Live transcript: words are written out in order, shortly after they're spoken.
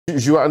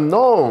You are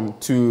known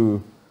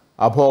to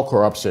abhor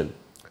corruption.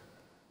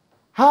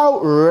 How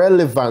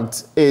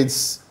relevant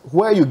is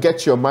where you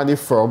get your money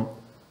from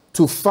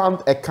to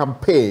fund a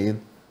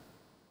campaign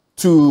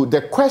to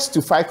the quest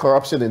to fight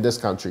corruption in this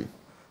country?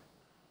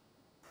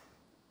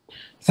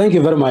 Thank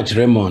you very much,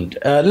 Raymond.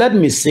 Let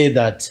me say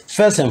that,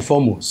 first and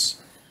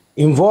foremost,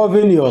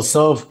 involving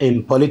yourself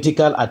in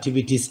political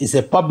activities is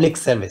a public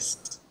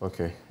service.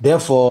 Okay.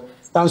 Therefore,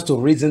 it stands to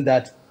reason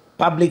that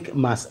public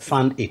must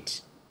fund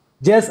it.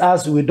 Just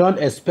as we don't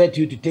expect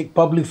you to take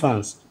public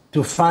funds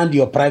to fund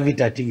your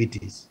private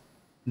activities.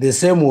 The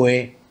same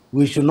way,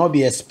 we should not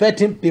be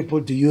expecting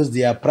people to use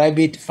their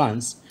private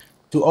funds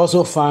to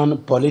also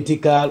fund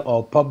political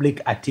or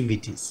public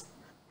activities.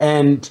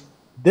 And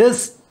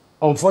this,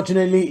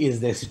 unfortunately, is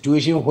the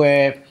situation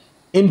where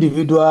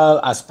individual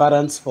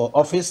aspirants for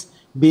office,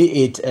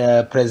 be it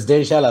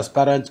presidential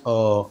aspirants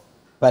or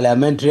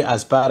parliamentary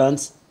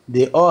aspirants,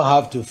 they all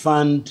have to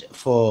fund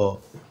for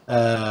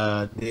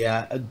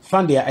their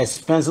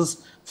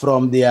expenses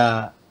from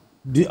their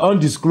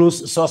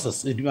undisclosed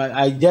sources.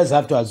 I just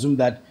have to assume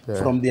that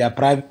from their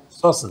private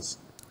sources.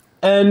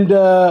 And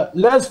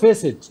let's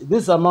face it,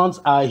 these amounts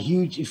are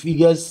huge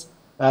figures.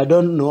 I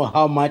don't know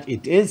how much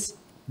it is,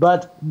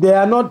 but they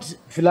are not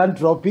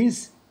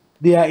philanthropies.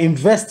 They are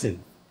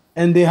investing,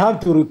 and they have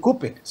to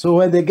recoup it. So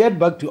when they get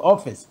back to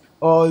office,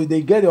 or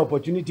they get the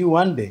opportunity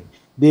one day,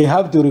 they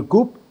have to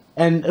recoup,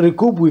 and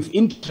recoup with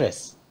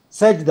interest,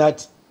 such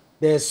that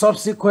the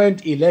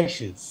subsequent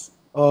elections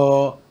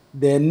or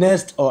the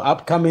next or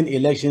upcoming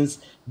elections,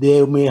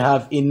 they may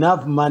have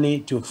enough money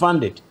to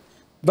fund it.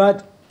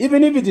 But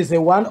even if it is a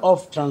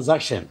one-off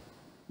transaction,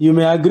 you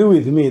may agree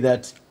with me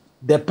that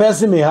the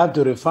person may have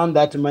to refund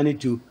that money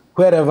to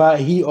wherever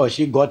he or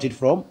she got it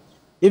from.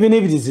 Even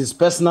if it is his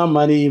personal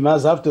money, he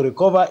must have to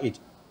recover it.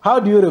 How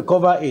do you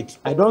recover it?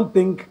 I don't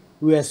think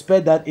we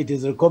expect that it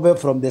is recovered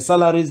from the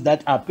salaries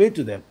that are paid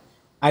to them.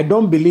 I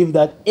don't believe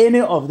that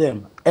any of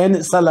them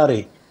earn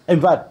salary. In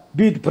fact,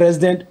 be it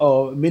president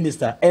or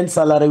minister, earn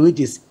salary which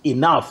is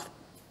enough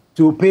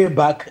to pay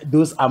back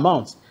those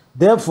amounts.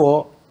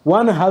 Therefore,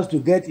 one has to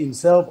get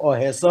himself or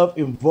herself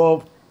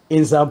involved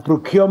in some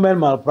procurement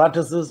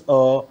malpractices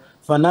or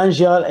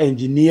financial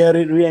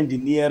engineering,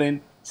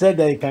 re-engineering, so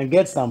that he can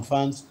get some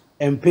funds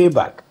and pay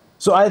back.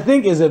 So I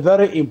think it's a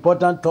very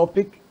important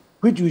topic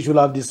which we should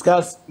have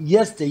discussed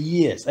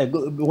yesteryears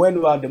ago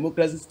when our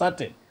democracy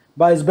started.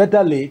 But it's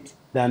better late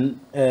than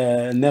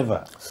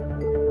never.